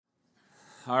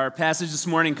Our passage this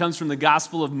morning comes from the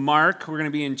Gospel of Mark. We're going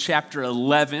to be in chapter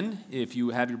 11. If you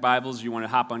have your Bibles, you want to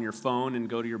hop on your phone and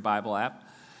go to your Bible app.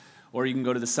 Or you can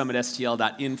go to the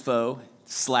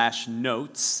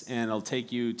summitstl.info/notes, and it'll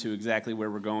take you to exactly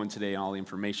where we're going today and all the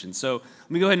information. So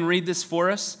let me go ahead and read this for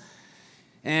us.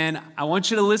 And I want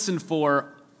you to listen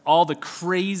for all the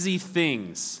crazy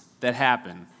things that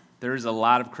happen. There's a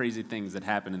lot of crazy things that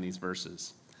happen in these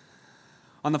verses.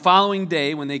 On the following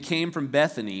day, when they came from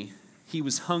Bethany, he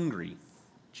was hungry,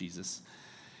 Jesus.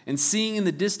 And seeing in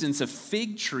the distance a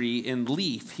fig tree in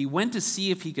leaf, he went to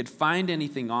see if he could find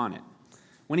anything on it.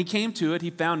 When he came to it, he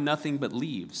found nothing but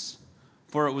leaves,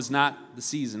 for it was not the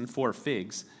season for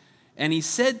figs. And he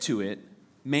said to it,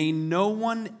 "May no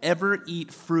one ever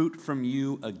eat fruit from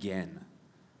you again."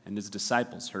 And his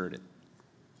disciples heard it.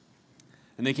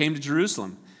 And they came to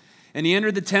Jerusalem. And he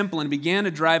entered the temple and began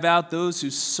to drive out those who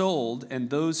sold and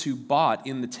those who bought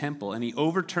in the temple. And he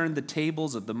overturned the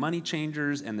tables of the money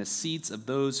changers and the seats of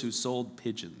those who sold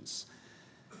pigeons.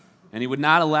 And he would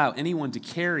not allow anyone to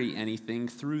carry anything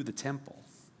through the temple.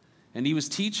 And he was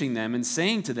teaching them and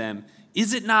saying to them,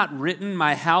 "Is it not written,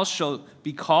 'My house shall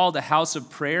be called a house of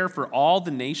prayer for all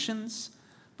the nations'?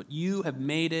 But you have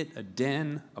made it a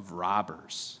den of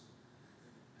robbers."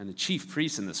 And the chief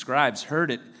priests and the scribes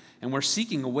heard it and were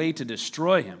seeking a way to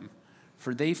destroy him,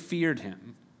 for they feared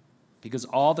him, because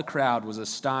all the crowd was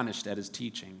astonished at his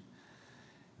teaching.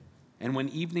 And when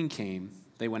evening came,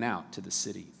 they went out to the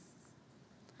city.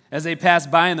 As they passed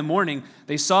by in the morning,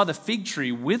 they saw the fig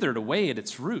tree withered away at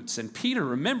its roots. And Peter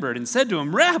remembered and said to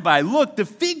him, "Rabbi, look, the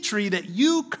fig tree that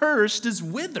you cursed is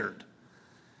withered."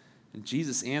 And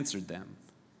Jesus answered them,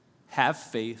 "Have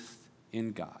faith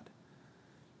in God.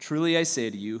 Truly I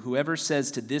say to you, whoever says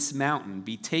to this mountain,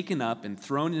 'Be taken up and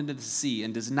thrown into the sea,'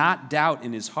 and does not doubt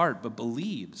in his heart, but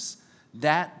believes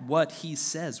that what he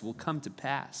says will come to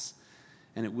pass,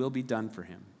 and it will be done for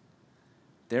him.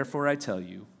 Therefore I tell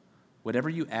you,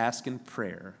 whatever you ask in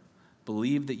prayer,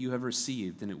 believe that you have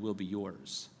received, and it will be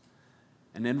yours.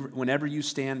 And then whenever you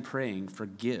stand praying,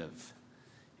 forgive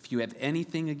if you have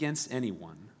anything against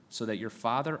anyone, so that your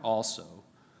Father also,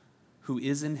 who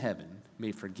is in heaven,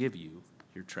 may forgive you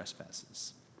your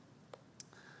trespasses."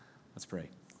 Let's pray.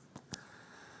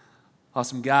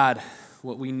 Awesome God,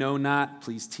 what we know not,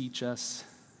 please teach us.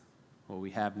 What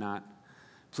we have not,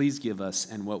 please give us.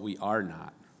 And what we are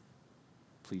not,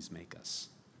 please make us.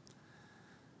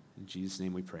 In Jesus'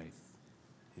 name we pray.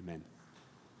 Amen.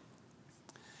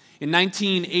 In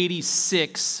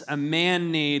 1986, a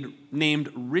man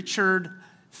named Richard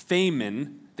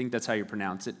Feynman, I think that's how you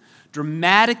pronounce it,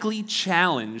 dramatically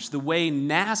challenged the way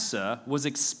NASA was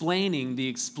explaining the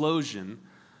explosion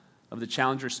of the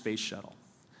Challenger space shuttle.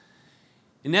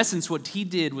 In essence, what he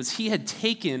did was he had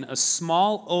taken a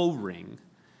small O-ring.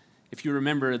 If you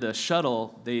remember the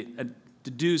shuttle, they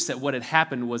deduced that what had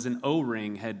happened was an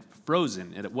O-ring had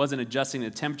frozen and it wasn't adjusting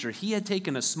the temperature. He had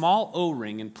taken a small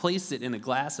O-ring and placed it in a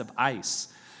glass of ice.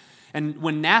 And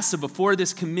when NASA, before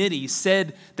this committee,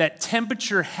 said that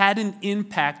temperature hadn't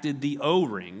impacted the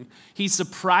O-ring, he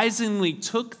surprisingly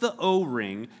took the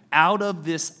O-ring out of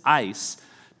this ice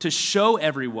to show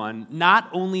everyone not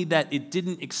only that it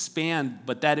didn't expand,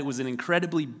 but that it was an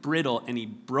incredibly brittle, and he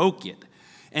broke it.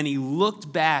 And he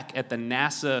looked back at the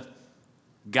NASA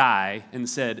guy and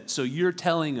said, "So you're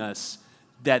telling us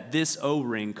that this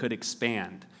O-ring could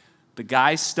expand?" The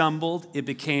guy stumbled. It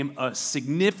became a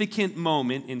significant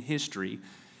moment in history.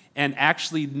 And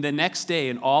actually, the next day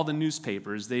in all the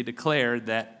newspapers, they declared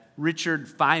that Richard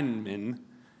Feynman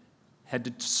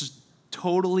had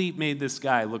totally made this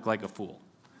guy look like a fool.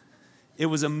 It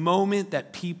was a moment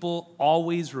that people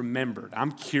always remembered.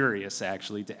 I'm curious,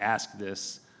 actually, to ask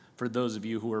this for those of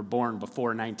you who were born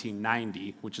before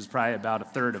 1990, which is probably about a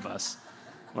third of us,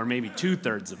 or maybe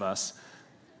 2/3 of us.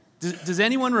 Does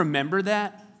anyone remember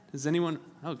that? Does anyone?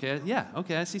 Okay, yeah,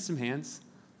 okay, I see some hands.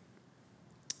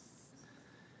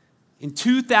 In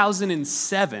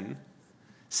 2007,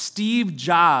 Steve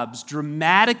Jobs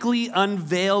dramatically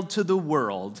unveiled to the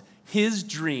world his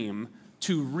dream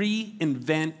to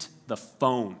reinvent the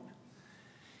phone.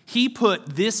 He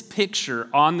put this picture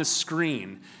on the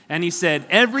screen, and he said,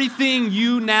 "Everything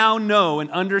you now know and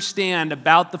understand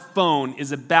about the phone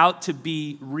is about to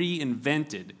be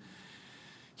reinvented."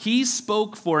 He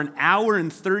spoke for an hour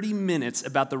and 30 minutes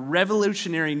about the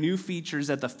revolutionary new features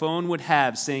that the phone would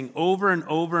have, saying over and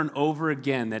over and over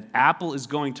again that Apple is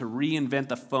going to reinvent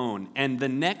the phone. And the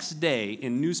next day,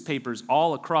 in newspapers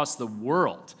all across the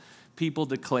world, people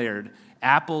declared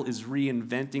Apple is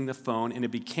reinventing the phone, and it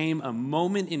became a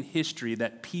moment in history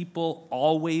that people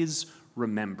always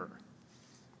remember.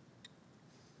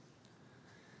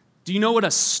 Do you know what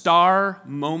a star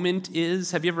moment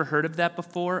is? Have you ever heard of that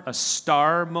before? A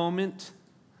star moment?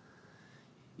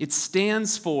 It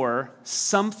stands for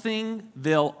something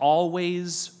they'll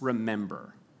always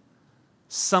remember.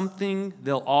 Something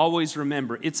they'll always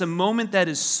remember. It's a moment that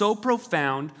is so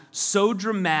profound, so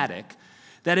dramatic,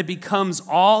 that it becomes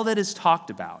all that is talked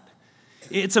about.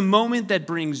 It's a moment that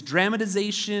brings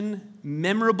dramatization,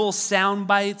 memorable sound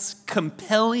bites,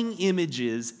 compelling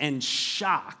images, and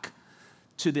shock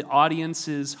to the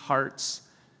audience's hearts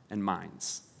and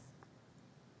minds.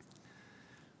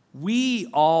 We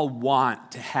all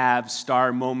want to have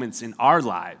star moments in our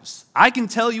lives. I can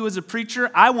tell you as a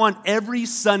preacher, I want every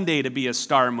Sunday to be a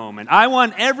star moment. I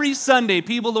want every Sunday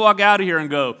people to walk out of here and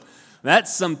go,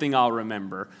 that's something I'll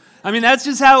remember. I mean, that's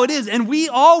just how it is. And we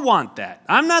all want that.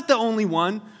 I'm not the only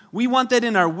one. We want that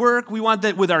in our work. We want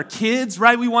that with our kids,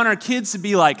 right? We want our kids to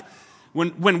be like,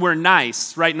 when we're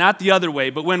nice, right? Not the other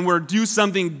way, but when we're do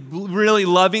something really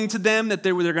loving to them, that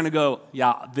they're going to go,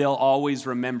 yeah, they'll always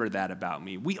remember that about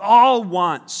me. We all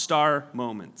want star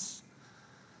moments.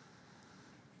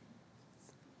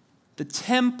 The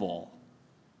temple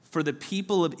for the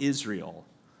people of Israel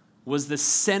was the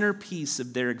centerpiece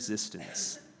of their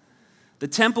existence. The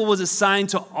temple was assigned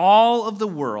to all of the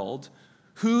world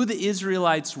who the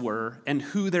Israelites were and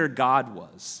who their God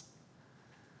was.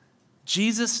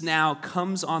 Jesus now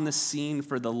comes on the scene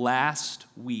for the last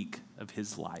week of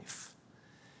his life.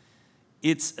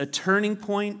 It's a turning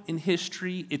point in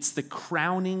history. It's the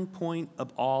crowning point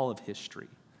of all of history.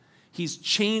 He's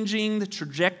changing the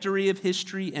trajectory of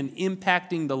history and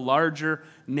impacting the larger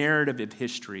narrative of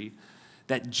history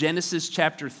that Genesis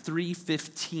chapter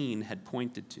 3:15 had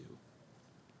pointed to.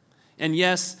 And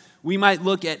yes, we might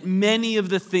look at many of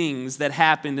the things that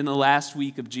happened in the last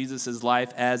week of Jesus'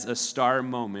 life as a star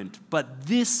moment, but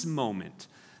this moment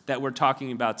that we're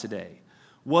talking about today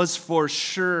was for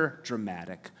sure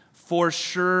dramatic, for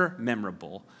sure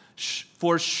memorable,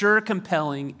 for sure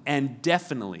compelling, and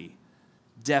definitely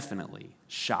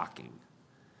shocking.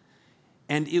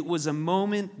 And it was a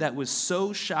moment that was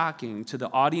so shocking to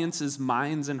the audience's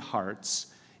minds and hearts,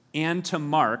 and to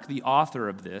Mark, the author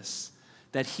of this,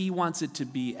 that he wants it to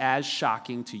be as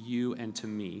shocking to you and to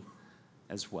me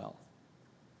as well.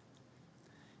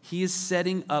 He is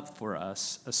setting up for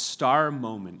us a star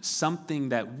moment, something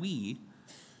that we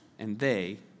and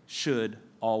they should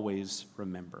always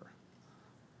remember.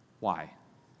 Why?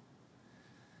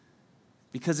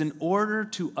 Because in order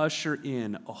to usher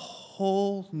in a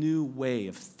whole new way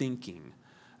of thinking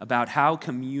about how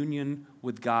communion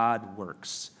with God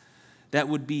works, that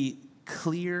would be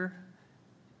clear,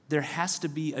 there has to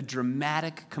be a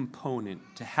dramatic component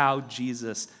to how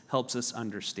Jesus helps us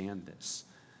understand this.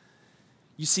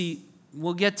 You see,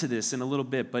 we'll get to this in a little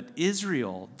bit, but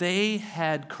Israel, they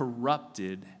had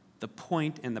corrupted the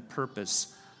point and the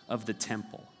purpose of the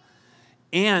temple.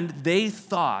 And they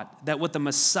thought that what the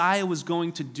Messiah was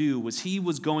going to do was he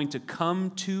was going to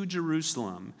come to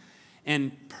Jerusalem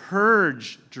and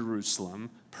purge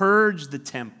Jerusalem, purge the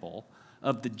temple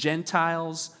of the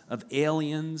Gentiles, of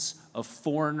aliens, of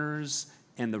foreigners,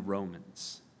 and the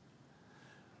Romans.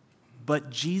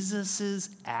 But Jesus'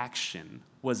 action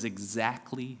was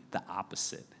exactly the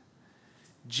opposite.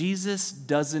 Jesus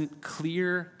doesn't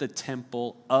clear the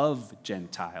temple of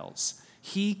Gentiles.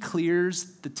 He clears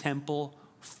the temple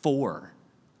for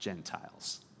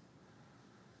Gentiles.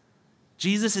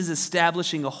 Jesus is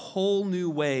establishing a whole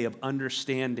new way of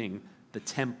understanding the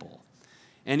temple.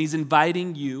 And he's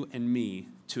inviting you and me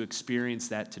to experience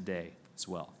that today as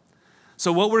well.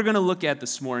 So what we're going to look at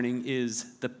this morning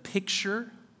is the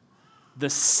picture, the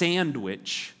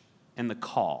sandwich, and the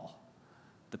call.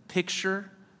 The picture,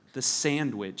 the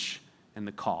sandwich, and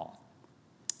the call.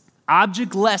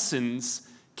 Object lessons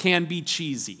can be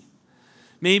cheesy.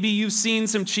 Maybe you've seen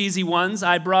some cheesy ones.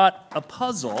 I brought a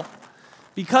puzzle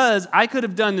because I could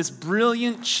have done this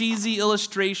brilliant cheesy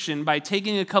illustration by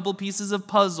taking a couple pieces of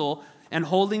puzzle and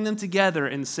holding them together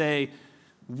and say,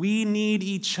 we need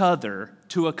each other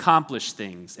to accomplish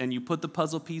things. And you put the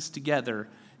puzzle piece together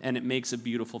and it makes a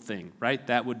beautiful thing, right?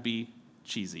 That would be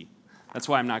cheesy. That's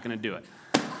why I'm not going to do it.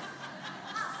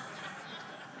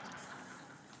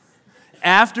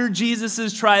 After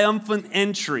Jesus' triumphant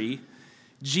entry,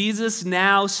 Jesus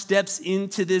now steps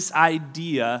into this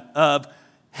idea of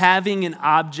having an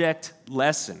object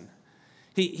lesson.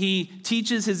 He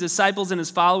teaches his disciples and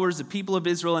his followers, the people of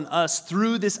Israel and us,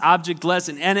 through this object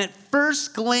lesson. And at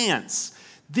first glance,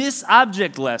 this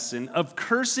object lesson of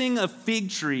cursing a fig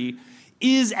tree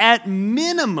is at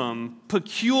minimum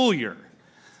peculiar.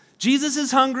 Jesus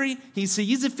is hungry. He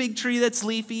sees a fig tree that's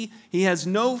leafy. He has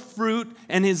no fruit,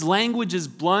 and his language is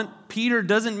blunt. Peter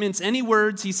doesn't mince any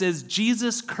words. He says,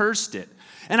 Jesus cursed it.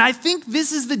 And I think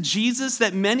this is the Jesus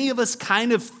that many of us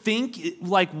kind of think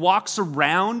like walks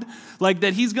around, like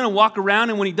that he's going to walk around,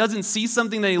 and when he doesn't see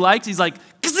something that he likes, he's like,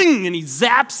 kazing, and he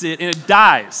zaps it, and it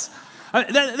dies.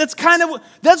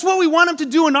 That's what we want him to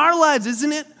do in our lives,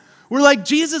 isn't it? We're like,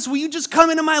 Jesus, will you just come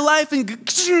into my life and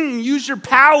use your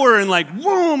power and like,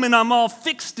 boom, and I'm all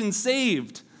fixed and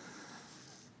saved.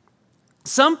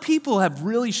 Some people have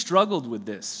really struggled with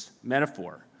this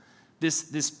metaphor,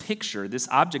 this picture, this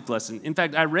object lesson. In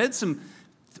fact, I read some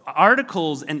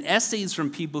articles and essays from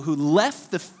people who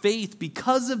left the faith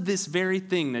because of this very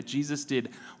thing that Jesus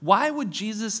did. Why would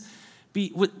Jesus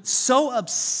be so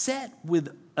upset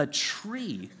with a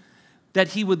tree that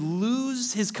he would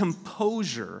lose his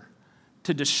composure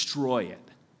to destroy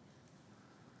it?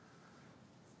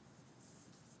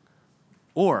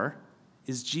 Or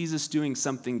is Jesus doing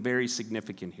something very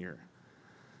significant here?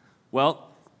 Well,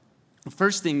 the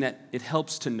first thing that it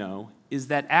helps to know is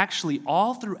that actually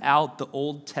all throughout the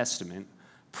Old Testament,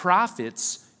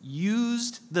 prophets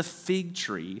used the fig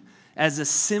tree as a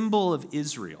symbol of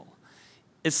Israel,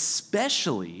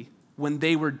 especially when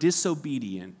they were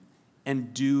disobedient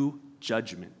and due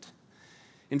judgment.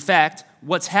 In fact,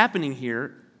 what's happening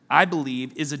here, I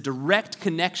believe, is a direct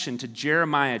connection to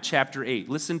Jeremiah chapter 8.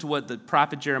 Listen to what the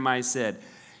prophet Jeremiah said.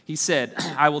 He said,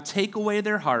 I will take away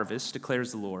their harvest,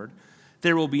 declares the Lord.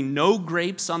 There will be no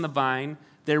grapes on the vine.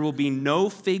 There will be no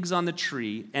figs on the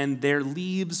tree, and their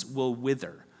leaves will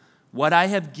wither. What I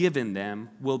have given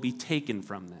them will be taken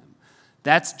from them.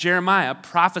 That's Jeremiah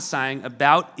prophesying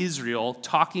about Israel,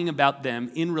 talking about them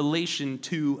in relation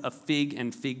to a fig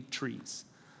and fig trees.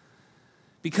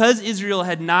 Because Israel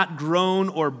had not grown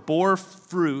or bore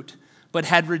fruit, but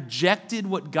had rejected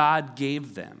what God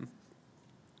gave them,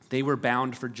 they were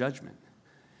bound for judgment.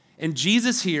 And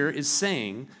Jesus here is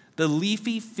saying the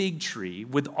leafy fig tree,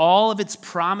 with all of its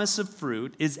promise of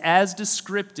fruit, is as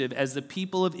descriptive as the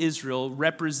people of Israel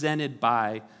represented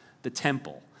by the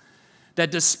temple. That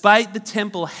despite the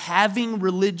temple having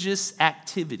religious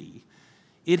activity,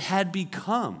 it had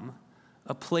become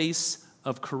a place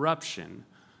of corruption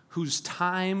whose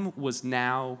time was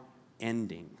now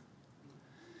ending.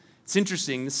 It's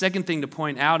interesting. The second thing to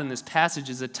point out in this passage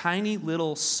is a tiny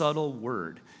little subtle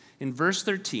word. In verse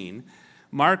 13,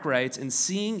 Mark writes, and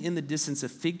seeing in the distance a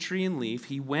fig tree and leaf,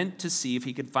 he went to see if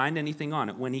he could find anything on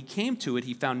it. When he came to it,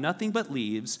 he found nothing but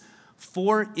leaves,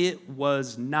 for it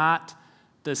was not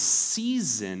the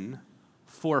season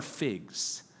for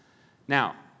figs.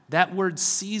 Now, that word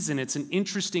season, it's an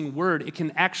interesting word. It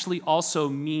can actually also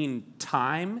mean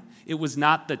time. It was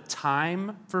not the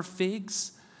time for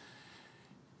figs.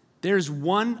 There's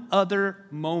one other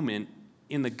moment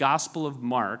in the Gospel of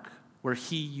Mark where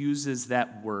he uses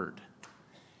that word.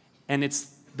 And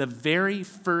it's the very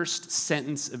first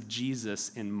sentence of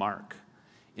Jesus in Mark.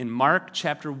 In Mark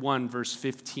chapter 1, verse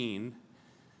 15,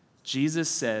 Jesus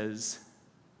says,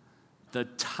 the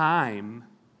time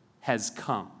has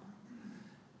come.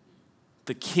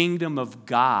 The kingdom of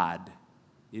God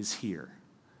is here.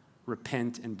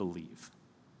 Repent and believe.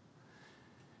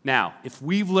 Now, if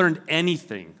we've learned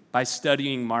anything by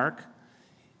studying Mark,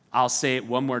 I'll say it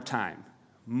one more time.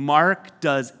 Mark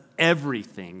does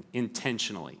everything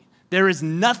intentionally. There is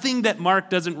nothing that Mark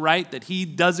doesn't write that he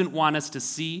doesn't want us to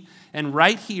see. And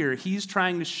right here, he's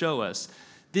trying to show us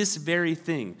this very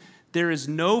thing. There is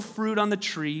no fruit on the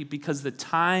tree because the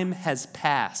time has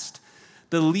passed.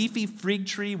 The leafy fig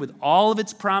tree, with all of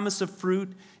its promise of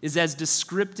fruit, is as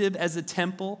descriptive as the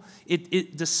temple.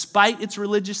 Despite its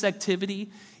religious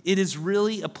activity, it is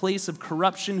really a place of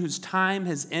corruption whose time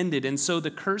has ended. And so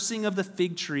the cursing of the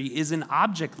fig tree is an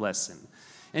object lesson.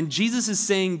 And Jesus is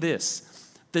saying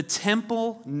this: the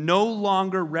temple no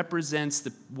longer represents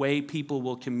the way people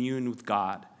will commune with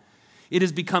God. It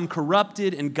has become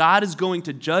corrupted, and God is going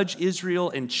to judge Israel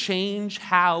and change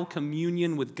how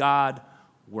communion with God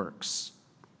works.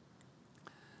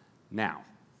 Now,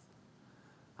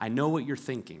 I know what you're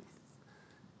thinking.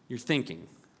 You're thinking,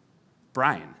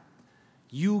 Brian,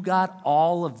 you got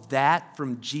all of that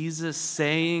from Jesus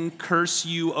saying, "Curse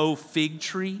you, O fig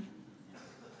tree"?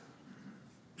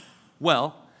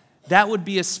 Well, that would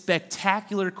be a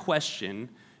spectacular question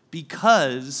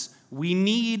because we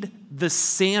need the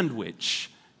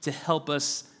sandwich to help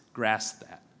us grasp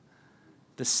that.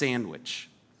 The sandwich.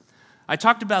 I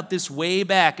talked about this way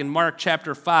back in Mark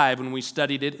chapter 5 when we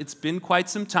studied it. It's been quite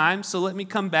some time, so let me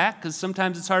come back because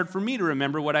sometimes it's hard for me to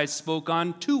remember what I spoke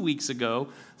on 2 weeks ago,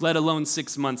 let alone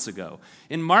 6 months ago.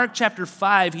 In Mark chapter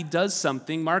 5, he does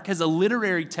something. Mark has a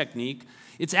literary technique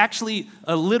It's actually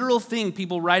a literal thing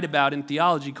people write about in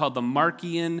theology called the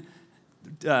Markian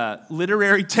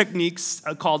literary techniques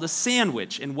called a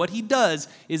sandwich. And what he does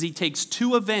is he takes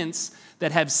two events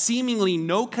that have seemingly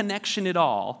no connection at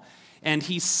all, and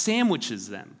he sandwiches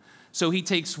them. So he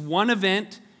takes one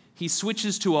event, he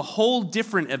switches to a whole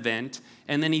different event,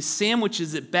 and then he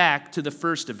sandwiches it back to the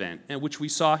first event, which we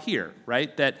saw here,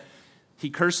 right? That he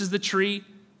curses the tree,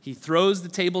 he throws the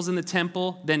tables in the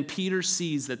temple, then Peter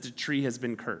sees that the tree has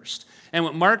been cursed. And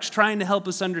what Mark's trying to help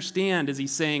us understand is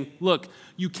he's saying, look,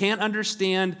 you can't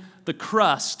understand the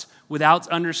crust without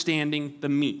understanding the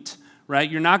meat, right?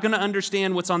 You're not going to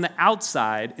understand what's on the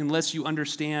outside unless you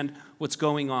understand what's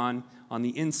going on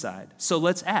the inside. So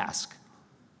let's ask,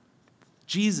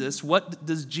 what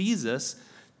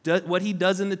he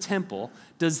does in the temple,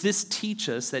 does this teach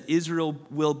us that Israel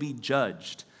will be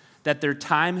judged, that their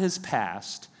time has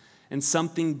passed, and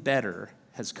something better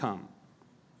has come?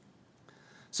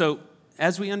 So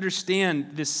as we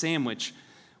understand this sandwich,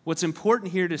 what's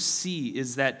important here to see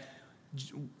is that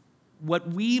what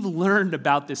we've learned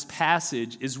about this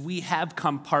passage is we have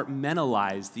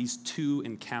compartmentalized these two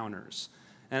encounters.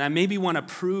 And I maybe want to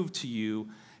prove to you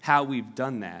how we've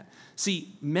done that.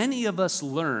 See, many of us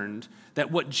learned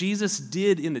that what Jesus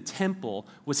did in the temple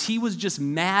was he was just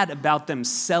mad about them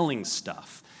selling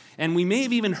stuff. And we may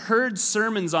have even heard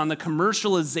sermons on the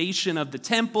commercialization of the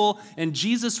temple, and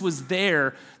Jesus was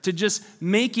there to just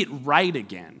make it right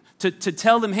again, to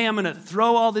tell them, hey, I'm going to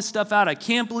throw all this stuff out. I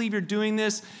can't believe you're doing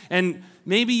this. And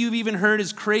maybe you've even heard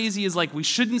as crazy as like, we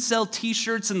shouldn't sell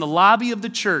t-shirts in the lobby of the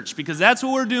church because that's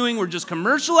what we're doing. We're just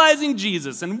commercializing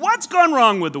Jesus. And what's gone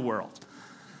wrong with the world?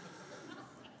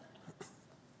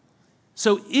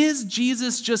 So is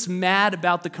Jesus just mad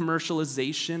about the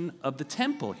commercialization of the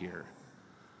temple here?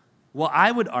 Well,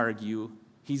 I would argue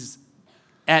he's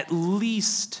at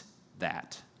least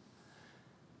that.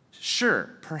 Sure,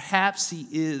 perhaps he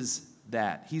is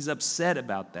that. He's upset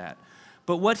about that.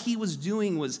 But what he was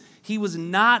doing was he was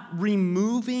not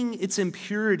removing its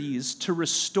impurities to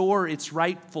restore its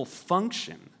rightful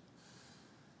function.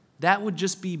 That would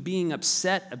just be being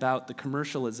upset about the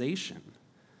commercialization.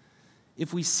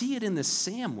 If we see it in the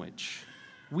sandwich,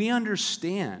 we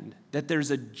understand that there's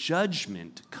a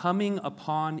judgment coming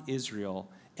upon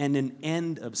Israel and an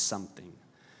end of something.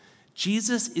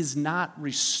 Jesus is not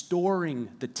restoring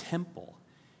the temple.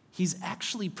 He's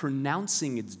actually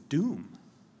pronouncing its doom.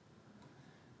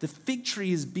 The fig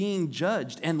tree is being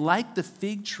judged, and like the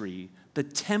fig tree, the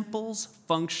temple's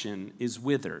function is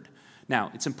withered. Now,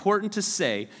 it's important to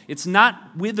say it's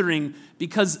not withering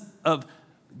because of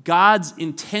God's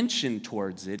intention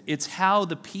towards it. It's how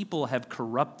the people have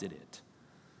corrupted it.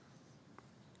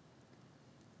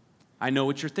 I know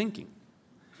what you're thinking.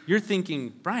 You're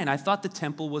thinking, Brian, I thought the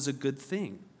temple was a good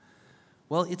thing.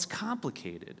 Well, it's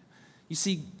complicated. You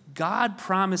see, God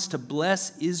promised to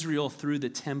bless Israel through the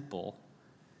temple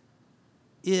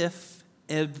if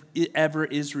ever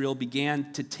Israel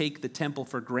began to take the temple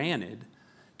for granted,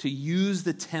 to use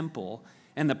the temple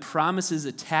and the promises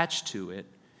attached to it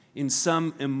in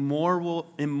some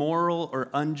immoral or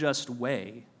unjust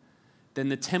way, then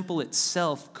the temple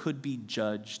itself could be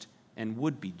judged and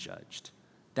would be judged.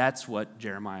 That's what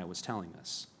Jeremiah was telling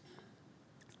us.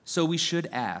 So we should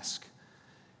ask,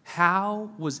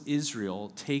 how was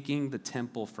Israel taking the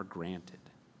temple for granted?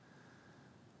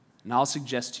 And I'll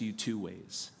suggest to you two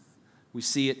ways. We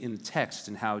see it in the text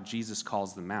and how Jesus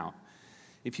calls them out.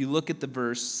 If you look at the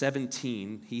verse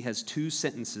 17, he has two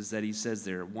sentences that he says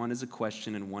there. One is a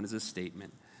question and one is a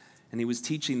statement. And he was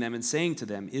teaching them and saying to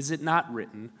them, "Is it not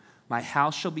written, 'My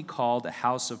house shall be called a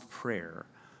house of prayer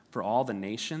for all the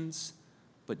nations,'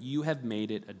 but you have made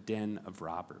it a den of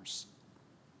robbers."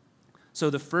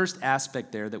 So the first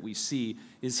aspect there that we see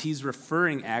is he's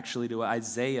referring actually to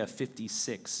Isaiah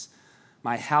 56.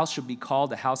 My house should be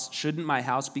called a house, shouldn't my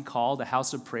house be called a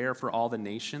house of prayer for all the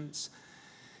nations?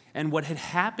 And what had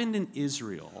happened in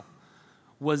Israel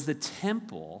was the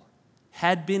temple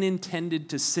had been intended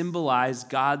to symbolize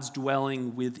God's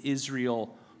dwelling with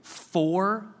Israel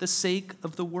for the sake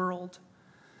of the world,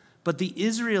 but the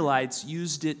Israelites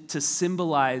used it to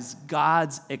symbolize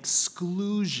God's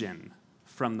exclusion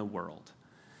from the world.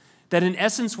 That in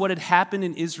essence, what had happened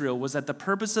in Israel was that the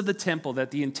purpose of the temple,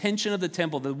 that the intention of the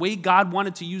temple, the way God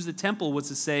wanted to use the temple was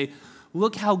to say,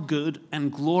 look how good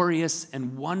and glorious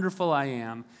and wonderful I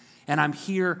am, and I'm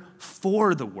here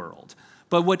for the world.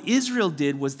 But what Israel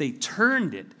did was they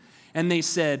turned it, and they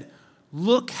said,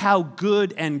 look how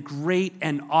good and great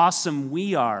and awesome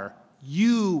we are.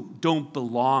 You don't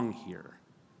belong here.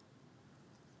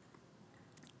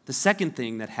 The second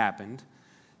thing that happened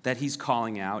that he's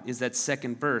calling out is that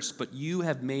second verse, but you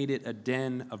have made it a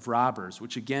den of robbers,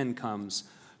 which again comes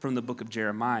from the book of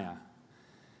Jeremiah.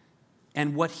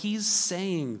 And what he's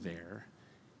saying there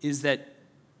is that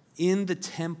in the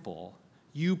temple,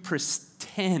 you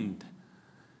pretend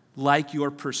like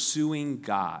you're pursuing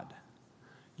God.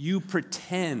 You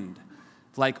pretend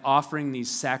like offering these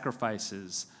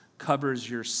sacrifices covers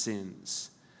your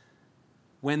sins,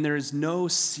 when there is no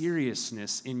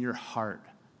seriousness in your heart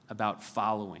about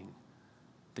following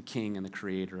the King and the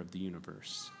Creator of the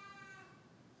universe.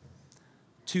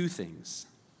 Two things.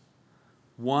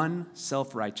 One,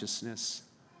 self-righteousness.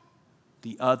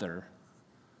 The other,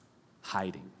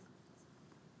 hiding.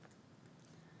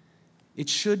 It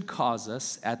should cause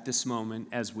us at this moment,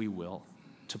 as we will,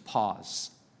 to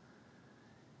pause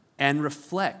and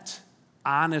reflect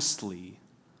honestly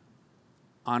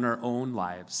on our own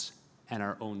lives and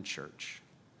our own church.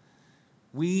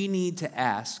 We need to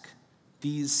ask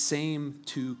these same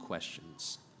two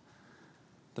questions.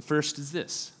 The first is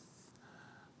this: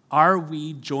 are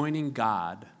we joining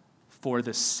God for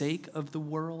the sake of the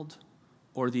world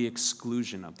or the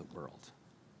exclusion of the world?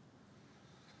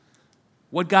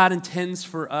 What God intends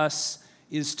for us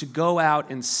is to go out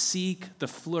and seek the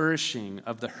flourishing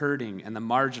of the hurting and the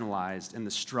marginalized and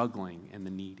the struggling and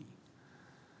the needy.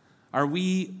 Are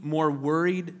we more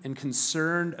worried and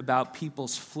concerned about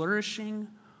people's flourishing,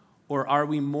 or are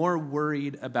we more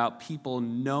worried about people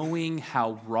knowing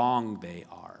how wrong they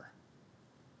are?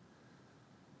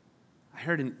 I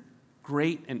heard a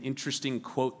great and interesting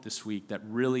quote this week that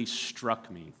really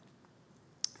struck me.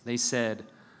 They said,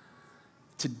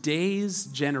 today's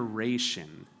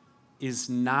generation is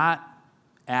not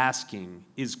asking,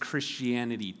 is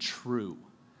Christianity true?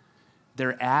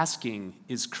 They're asking,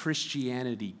 is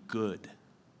Christianity good?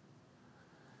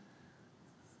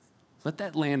 Let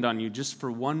that land on you just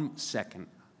for 1 second.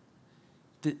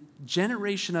 The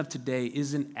generation of today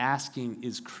isn't asking,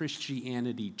 is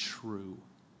Christianity true?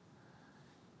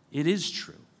 It is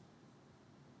true.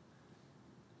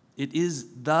 It is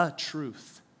the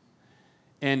truth.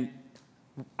 And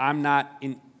I'm not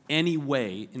in any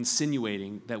way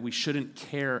insinuating that we shouldn't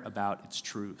care about its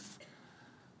truth.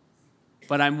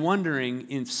 But I'm wondering,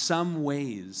 in some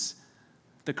ways,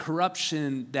 the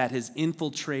corruption that has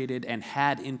infiltrated and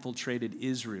had infiltrated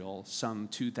Israel some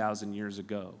 2,000 years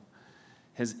ago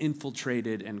has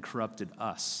infiltrated and corrupted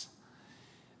us.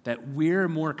 That we're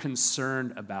more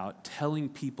concerned about telling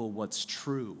people what's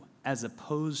true as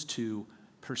opposed to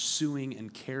pursuing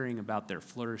and caring about their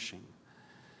flourishing.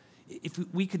 If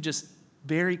we could just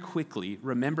very quickly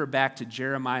remember back to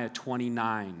Jeremiah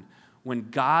 29,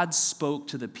 when God spoke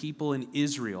to the people in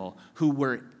Israel who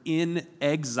were in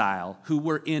exile, who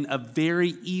were in a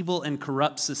very evil and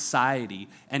corrupt society,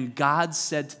 and God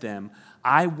said to them,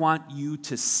 I want you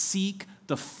to seek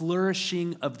the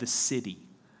flourishing of the city.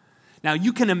 Now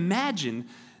you can imagine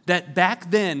that back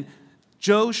then,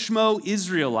 Joe Schmo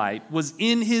Israelite was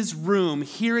in his room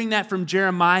hearing that from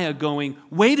Jeremiah going,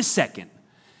 wait a second.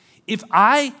 If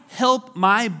I help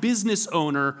my business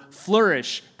owner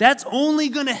flourish, that's only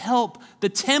going to help the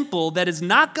temple that is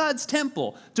not God's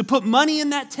temple, to put money in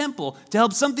that temple to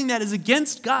help something that is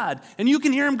against God. And you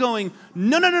can hear him going,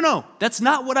 no, that's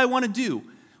not what I want to do,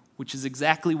 which is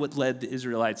exactly what led the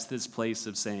Israelites to this place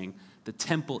of saying, the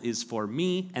temple is for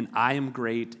me and I am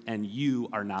great and you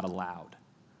are not allowed.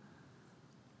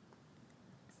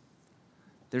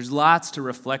 There's lots to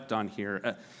reflect on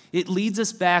here. It leads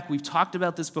us back, we've talked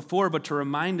about this before, but to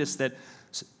remind us that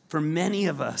for many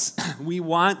of us, we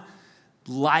want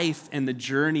life and the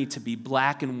journey to be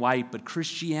black and white, but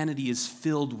Christianity is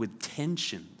filled with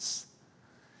tensions.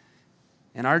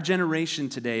 And our generation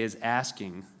today is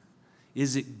asking,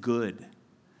 is it good?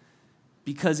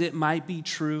 Because it might be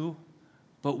true,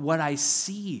 but what I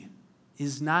see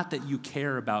is not that you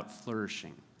care about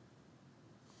flourishing.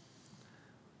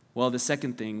 Well, the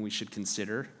second thing we should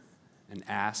consider and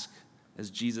ask, as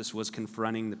Jesus was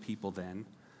confronting the people then,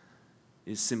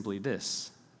 is simply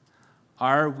this: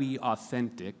 are we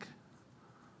authentic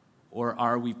or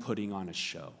are we putting on a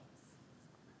show?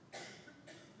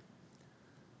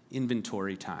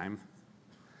 Inventory time.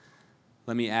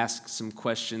 Let me ask some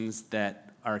questions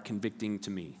that are convicting to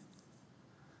me.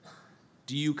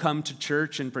 Do you come to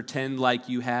church and pretend like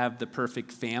you have the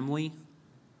perfect family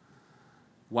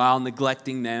while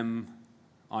neglecting them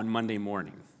on Monday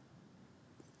morning?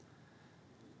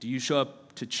 Do you show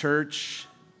up to church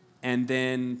and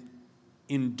then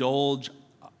indulge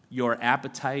your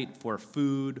appetite for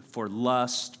food, for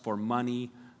lust, for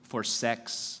money, for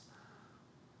sex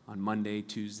on Monday,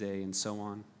 Tuesday, and so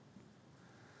on?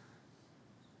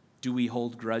 Do we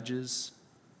hold grudges?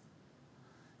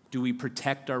 Do we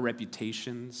protect our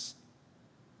reputations?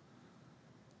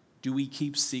 Do we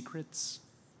keep secrets?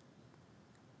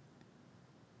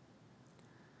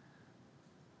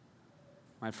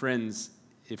 My friends,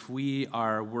 if we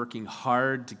are working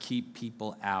hard to keep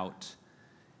people out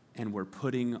and we're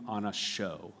putting on a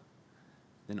show,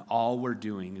 then all we're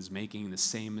doing is making the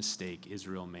same mistake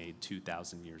Israel made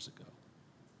 2,000 years ago.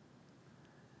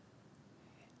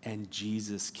 And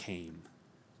Jesus came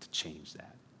to change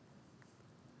that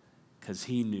because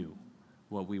he knew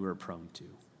what we were prone to.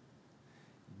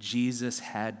 Jesus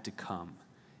had to come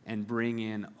and bring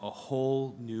in a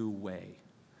whole new way.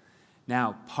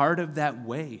 Now, part of that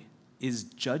way is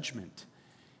judgment.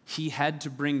 He had to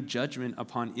bring judgment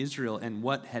upon Israel and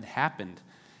what had happened.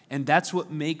 And that's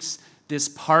what makes this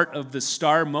part of the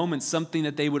star moment something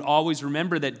that they would always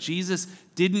remember, that Jesus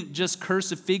didn't just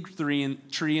curse a fig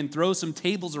tree and throw some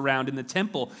tables around in the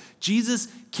temple. Jesus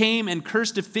came and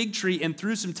cursed a fig tree and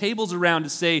threw some tables around to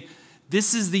say,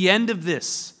 this is the end of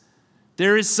this.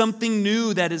 There is something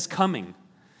new that is coming.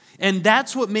 And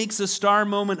that's what makes a star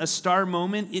moment a star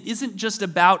moment. It isn't just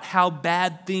about how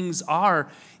bad things are.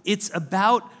 It's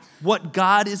about what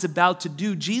God is about to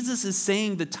do. Jesus is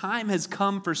saying the time has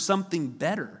come for something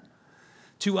better,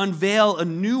 to unveil a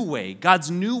new way,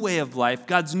 God's new way of life,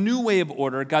 God's new way of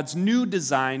order, God's new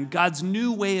design, God's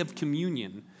new way of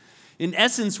communion. In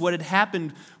essence, what had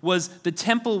happened was the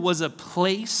temple was a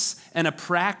place and a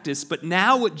practice, but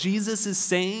now what Jesus is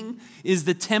saying is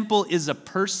the temple is a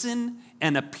person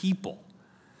and a people.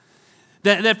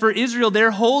 That for Israel,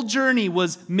 their whole journey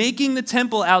was making the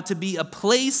temple out to be a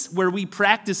place where we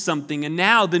practice something. And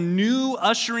now the new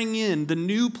ushering in, the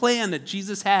new plan that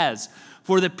Jesus has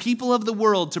for the people of the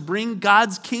world to bring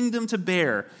God's kingdom to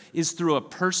bear is through a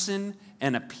person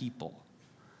and a people.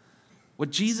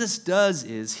 What Jesus does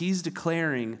is he's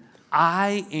declaring,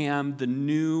 I am the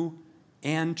new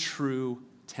and true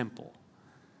temple.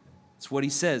 It's what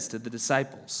he says to the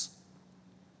disciples.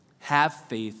 Have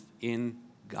faith in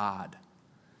God.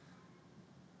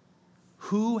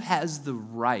 Who has the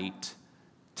right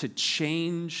to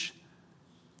change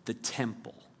the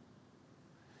temple?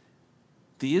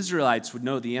 The Israelites would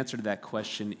know the answer to that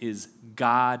question is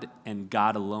God and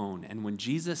God alone. And when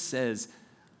Jesus says,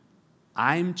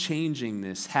 I'm changing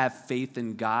this, have faith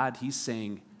in God, he's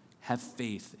saying, have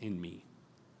faith in me.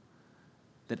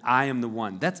 That I am the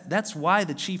one. That's why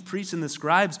the chief priests and the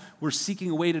scribes were seeking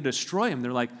a way to destroy him.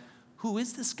 They're like, who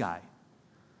is this guy?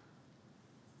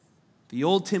 The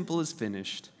old temple is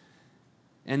finished,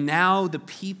 and now the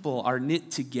people are knit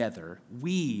together.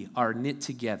 We are knit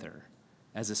together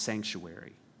as a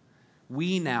sanctuary.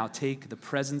 We now take the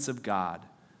presence of God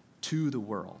to the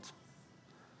world.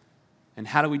 And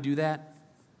how do we do that?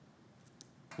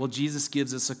 Well, Jesus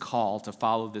gives us a call to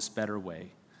follow this better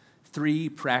way. 3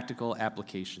 practical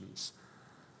applications.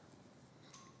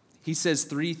 He says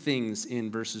 3 things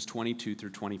in verses 22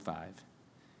 through 25.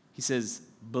 He says,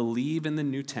 believe in the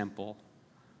new temple,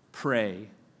 pray,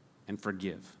 and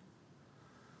forgive.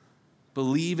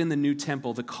 Believe in the new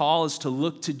temple. The call is to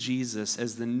look to Jesus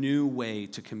as the new way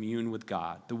to commune with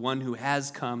God, the one who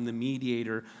has come, the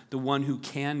mediator, the one who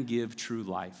can give true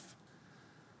life.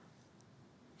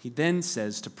 He then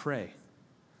says to pray.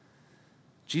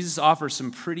 Jesus offers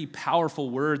some pretty powerful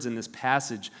words in this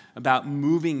passage about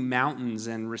moving mountains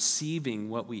and receiving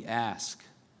what we ask.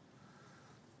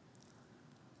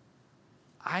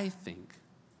 I think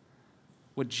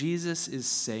what Jesus is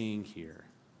saying here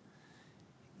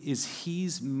is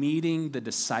he's meeting the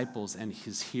disciples and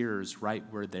his hearers right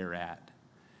where they're at.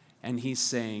 And he's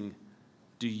saying,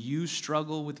 do you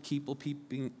struggle with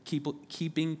keeping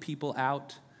people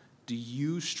out? Do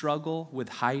you struggle with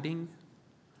hiding?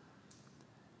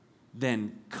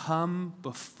 Then come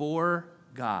before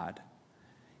God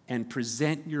and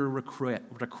present your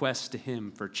request to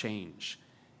him for change,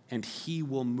 and he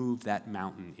will move that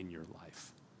mountain in your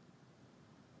life.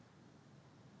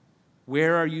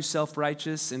 Where are you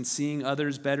self-righteous and seeing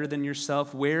others better than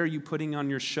yourself? Where are you putting on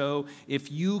your show?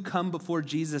 If you come before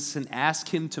Jesus and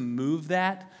ask him to move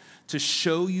that, to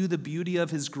show you the beauty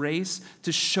of his grace,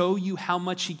 to show you how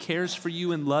much he cares for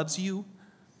you and loves you,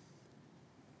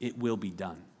 it will be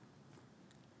done.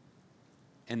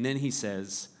 And then he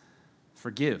says,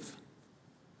 forgive.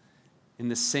 In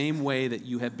the same way that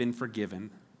you have been forgiven,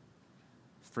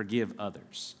 forgive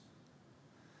others.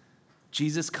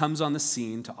 Jesus comes on the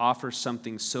scene to offer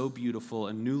something so beautiful,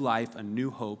 a new life, a new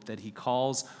hope, that he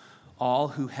calls all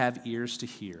who have ears to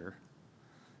hear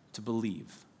to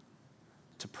believe,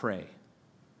 to pray,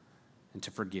 and to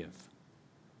forgive.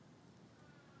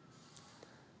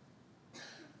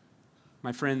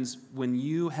 My friends, when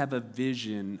you have a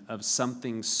vision of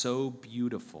something so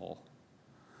beautiful,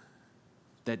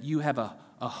 that you have a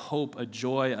hope, a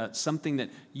joy, something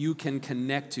that you can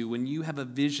connect to, when you have a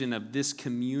vision of this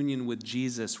communion with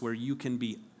Jesus where you can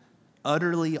be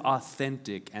utterly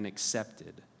authentic and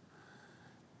accepted,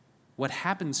 what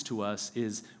happens to us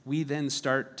is we then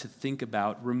start to think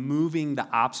about removing the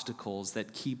obstacles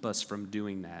that keep us from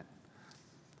doing that.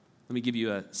 Let me give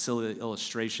you a silly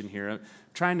illustration here. I'm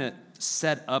trying to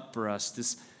set up for us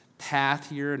this path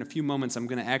here. In a few moments, I'm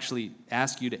going to actually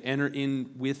ask you to enter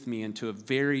in with me into a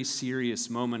very serious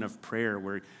moment of prayer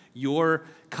where you're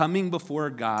coming before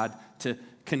God to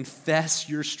confess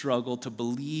your struggle, to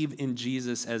believe in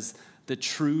Jesus as the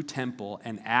true temple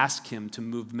and ask him to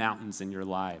move mountains in your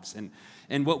lives.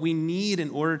 And what we need in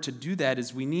order to do that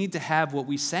is we need to have what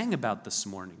we sang about this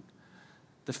morning.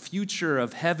 The future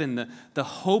of heaven, the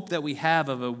hope that we have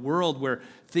of a world where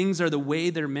things are the way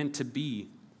they're meant to be.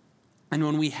 And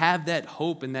when we have that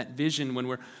hope and that vision,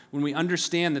 when we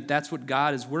understand that that's what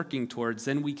God is working towards,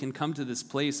 then we can come to this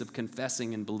place of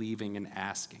confessing and believing and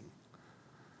asking.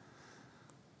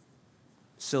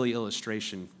 Silly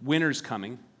illustration. Winter's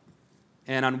coming,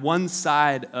 and on one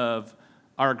side of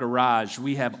our garage,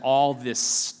 we have all this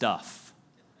stuff.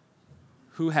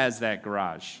 Who has that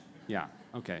garage? Yeah,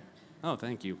 okay. Oh,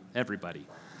 thank you, everybody.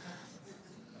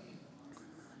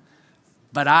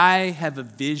 But I have a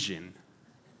vision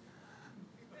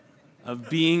of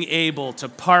being able to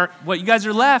park. What, you guys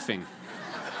are laughing?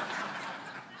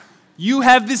 You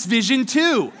have this vision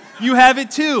too. You have it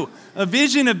too. A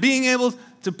vision of being able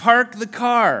to park the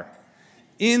car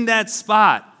in that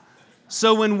spot.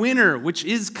 So when winter, which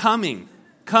is coming,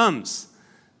 comes,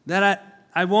 that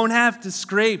I won't have to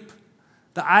scrape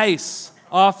the ice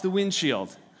off the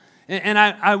windshield. And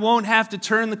I won't have to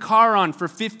turn the car on for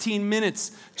 15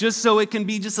 minutes just so it can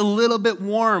be just a little bit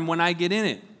warm when I get in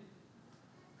it.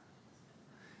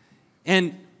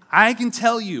 And I can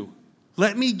tell you,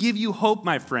 let me give you hope,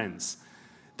 my friends,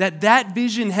 that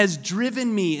vision has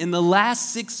driven me in the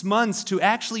last 6 months to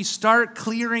actually start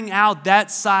clearing out that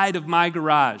side of my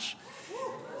garage.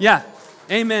 Yeah,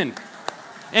 amen.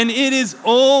 And it is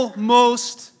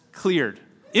almost cleared.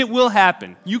 It will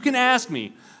happen. You can ask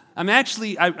me.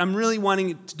 I'm really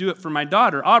wanting to do it for my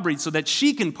daughter, Aubrey, so that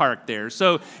she can park there.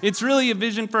 So it's really a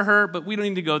vision for her, but we don't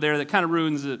need to go there. That kind of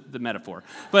ruins the metaphor.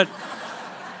 But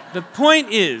the point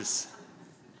is,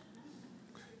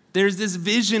 there's this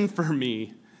vision for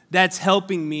me that's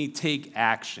helping me take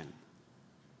action.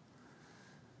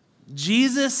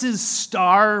 Jesus'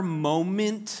 star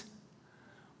moment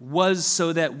was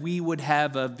so that we would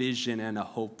have a vision and a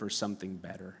hope for something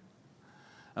better.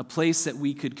 A place that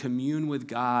we could commune with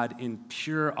God in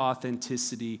pure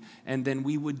authenticity, and then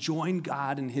we would join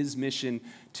God in his mission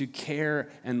to care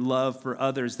and love for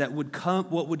others.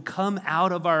 What would come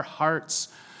out of our hearts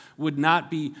would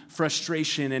not be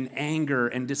frustration and anger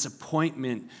and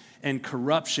disappointment and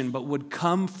corruption, but would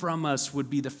come from us would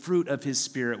be the fruit of his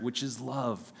Spirit, which is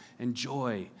love and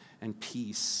joy and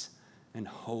peace and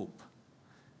hope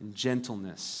and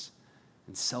gentleness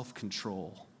and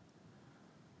self-control.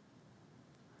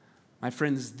 My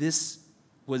friends, this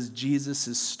was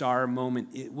Jesus' star moment.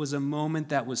 It was a moment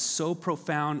that was so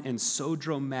profound and so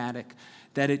dramatic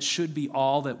that it should be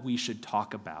all that we should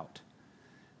talk about.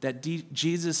 That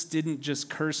Jesus didn't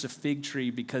just curse a fig tree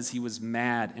because he was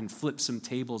mad and flip some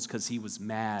tables because he was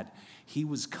mad. He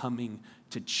was coming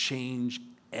to change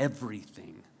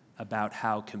everything about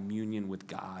how communion with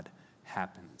God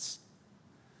happens.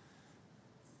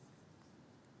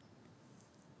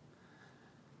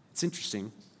 It's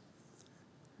interesting.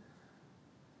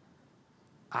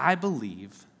 I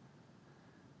believe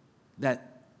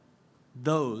that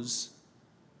those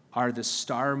are the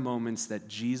star moments that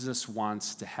Jesus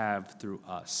wants to have through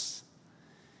us.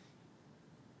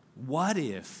 What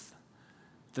if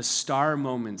the star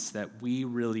moments that we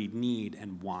really need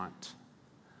and want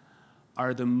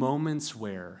are the moments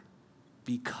where,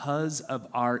 because of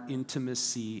our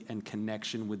intimacy and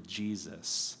connection with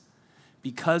Jesus,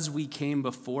 because we came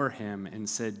before him and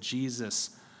said,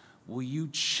 Jesus, will you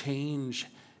change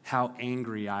how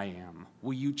angry I am?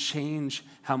 Will you change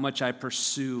how much I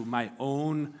pursue my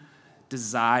own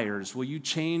desires? Will you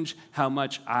change how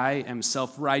much I am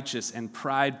self-righteous and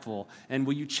prideful? And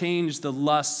will you change the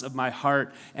lusts of my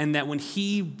heart? And that when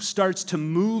he starts to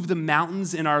move the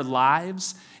mountains in our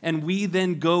lives, and we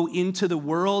then go into the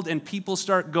world and people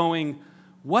start going,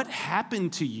 what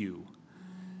happened to you?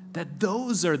 That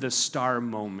those are the star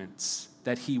moments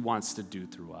that he wants to do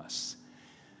through us.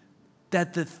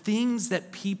 That the things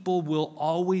that people will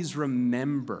always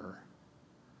remember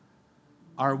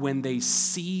are when they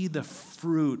see the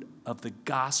fruit of the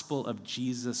gospel of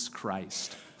Jesus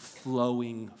Christ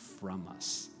flowing from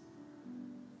us.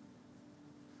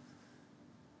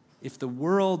 If the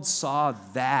world saw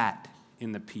that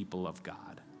in the people of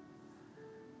God,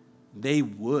 they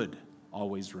would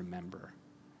always remember,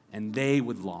 and they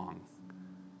would long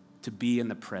to be in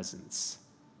the presence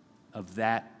of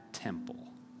that temple,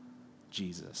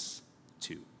 Jesus,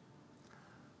 too.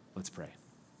 Let's pray.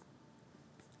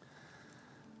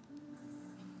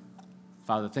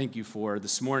 Father, thank you for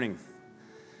this morning.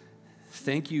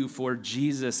 Thank you for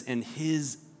Jesus and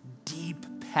his deep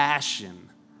passion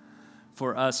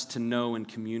for us to know and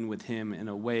commune with him in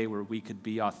a way where we could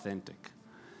be authentic.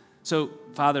 So,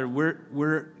 Father,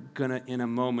 we're going to, in a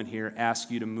moment here,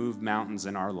 ask you to move mountains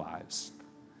in our lives.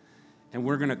 And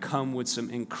we're going to come with some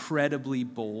incredibly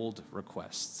bold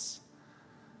requests.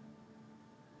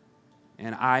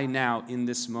 And I now, in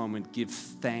this moment, give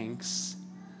thanks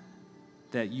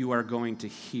that you are going to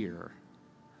hear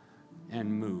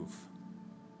and move.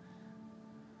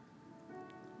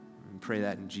 And pray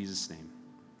that in Jesus' name.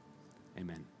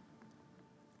 Amen.